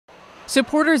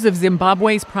Supporters of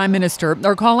Zimbabwe's prime minister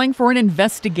are calling for an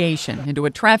investigation into a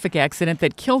traffic accident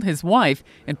that killed his wife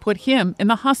and put him in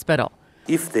the hospital.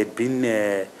 If there'd been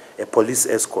a police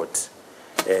escort,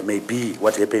 maybe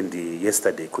what happened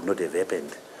yesterday could not have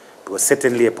happened. Because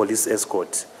certainly a police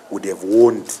escort would have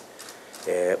warned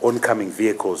oncoming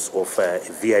vehicles of a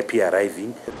VIP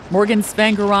arriving. Morgan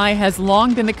Tsvangirai has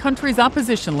long been the country's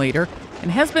opposition leader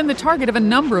and has been the target of a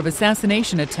number of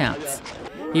assassination attempts.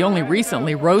 He only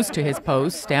recently rose to his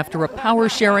post after a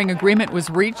power-sharing agreement was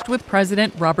reached with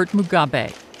President Robert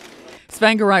Mugabe.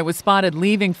 Tsvangirai was spotted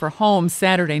leaving for home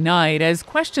Saturday night as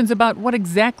questions about what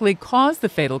exactly caused the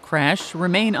fatal crash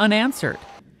remain unanswered.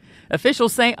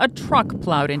 Officials say a truck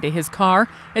plowed into his car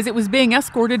as it was being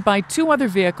escorted by two other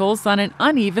vehicles on an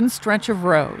uneven stretch of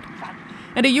road.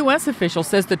 And a U.S. official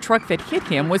says the truck that hit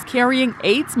him was carrying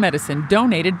AIDS medicine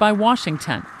donated by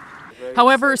Washington.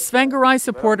 However, Tsvangirai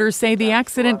supporters say the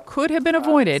accident could have been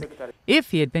avoided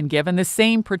if he had been given the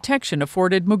same protection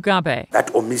afforded Mugabe.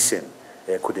 That omission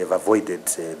could have avoided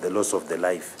the loss of the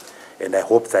life. And I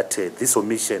hope that this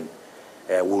omission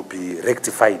will be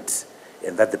rectified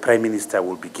and that the Prime Minister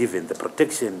will be given the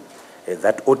protection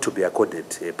that ought to be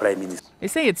accorded Prime Minister. They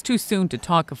say it's too soon to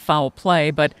talk of foul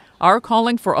play, but are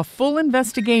calling for a full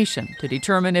investigation to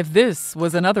determine if this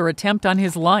was another attempt on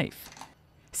his life.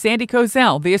 Sandy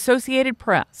Kozel, The Associated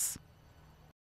Press.